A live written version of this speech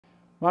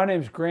My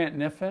name's Grant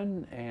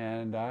Kniffen,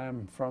 and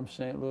I'm from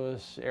St.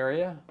 Louis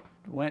area.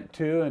 Went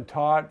to and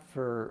taught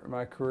for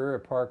my career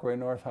at Parkway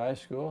North High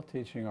School,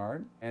 teaching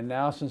art. And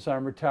now since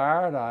I'm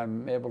retired,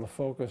 I'm able to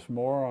focus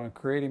more on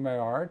creating my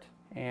art,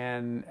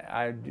 and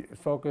I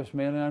focus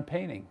mainly on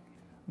painting.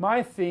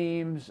 My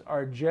themes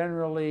are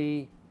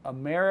generally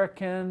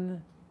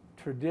American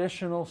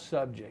traditional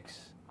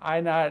subjects.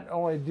 I not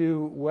only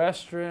do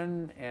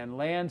Western and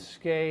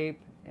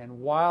landscape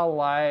and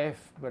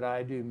wildlife, but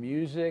I do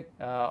music,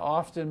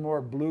 often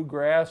more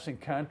bluegrass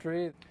and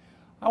country.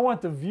 I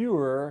want the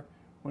viewer,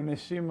 when they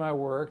see my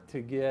work,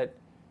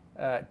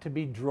 to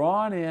be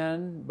drawn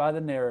in by the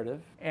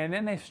narrative, and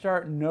then they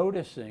start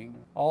noticing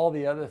all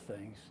the other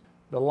things.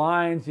 The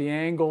lines, the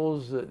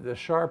angles, the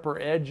sharper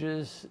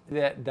edges,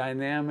 that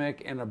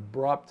dynamic and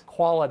abrupt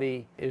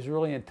quality is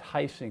really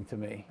enticing to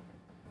me.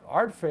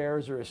 Art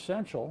fairs are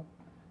essential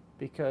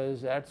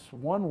because that's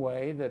one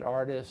way that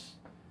artists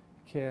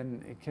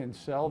can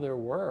sell their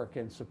work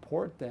and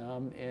support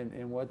them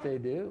in what they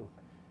do.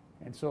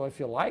 And so if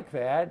you like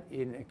that,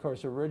 of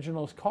course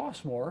originals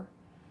cost more,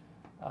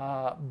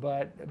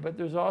 but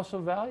there's also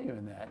value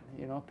in that.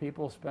 You know,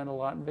 people spend a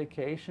lot on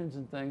vacations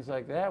and things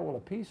like that. Well, a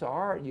piece of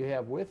art you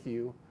have with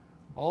you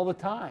all the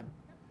time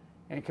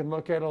and can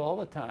look at it all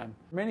the time.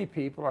 Many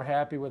people are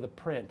happy with a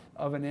print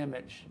of an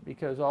image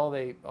because all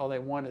they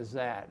want is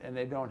that, and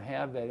they don't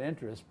have that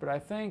interest. But I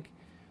think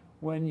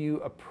when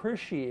you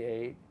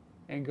appreciate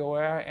and go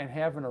out and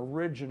have an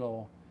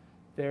original,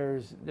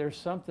 there's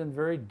something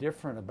very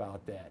different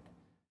about that.